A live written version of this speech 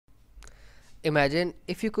Imagine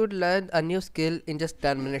if you could learn a new skill in just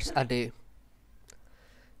 10 minutes a day.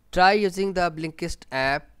 Try using the Blinkist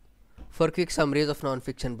app for quick summaries of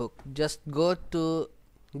non-fiction book. Just go to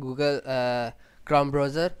Google Chrome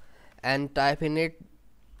browser and type in it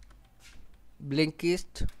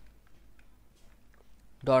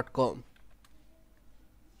blinkist.com,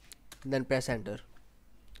 then press enter.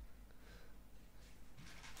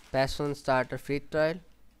 Press on start a free trial.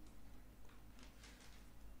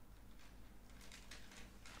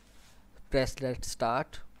 Press let's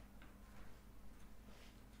start.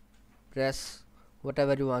 Press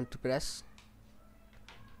whatever you want to press,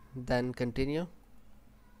 then continue.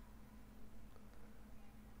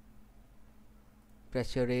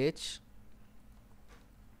 Press your age.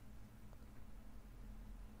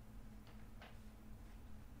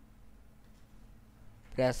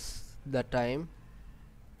 Press the time.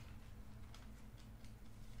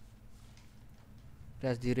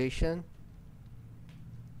 Press duration.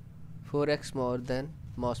 4x more than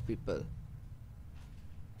most people.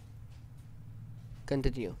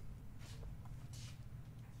 Continue.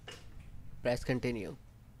 Press continue.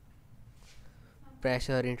 Press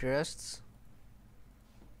your interests.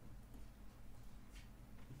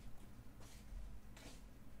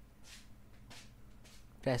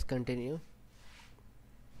 Press continue.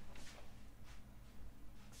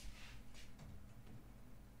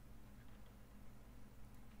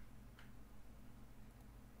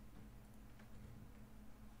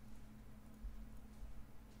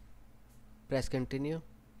 Press continue.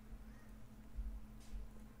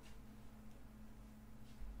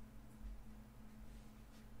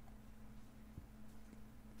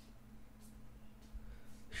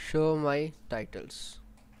 Show my titles.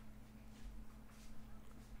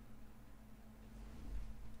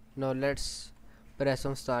 Now let's press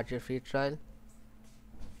on start your free trial.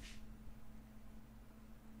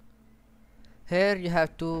 Here you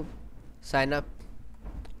have to sign up.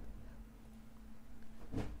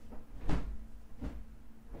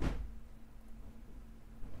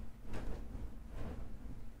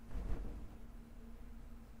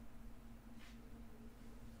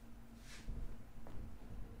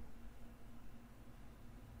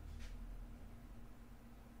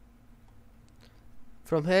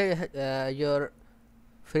 From here your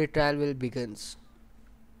free trial will begins.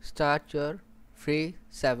 Start your free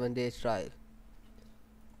 7-day trial.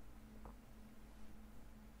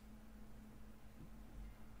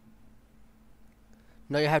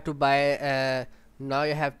 Now you have to now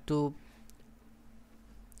you have to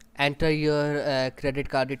enter your credit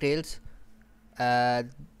card details.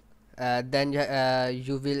 Then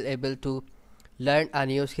you will able to learn a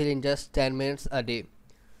new skill in just 10 minutes a day.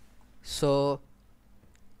 So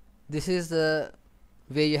this is the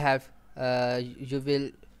way you will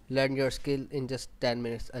learn your skill in just 10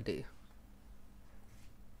 minutes a day.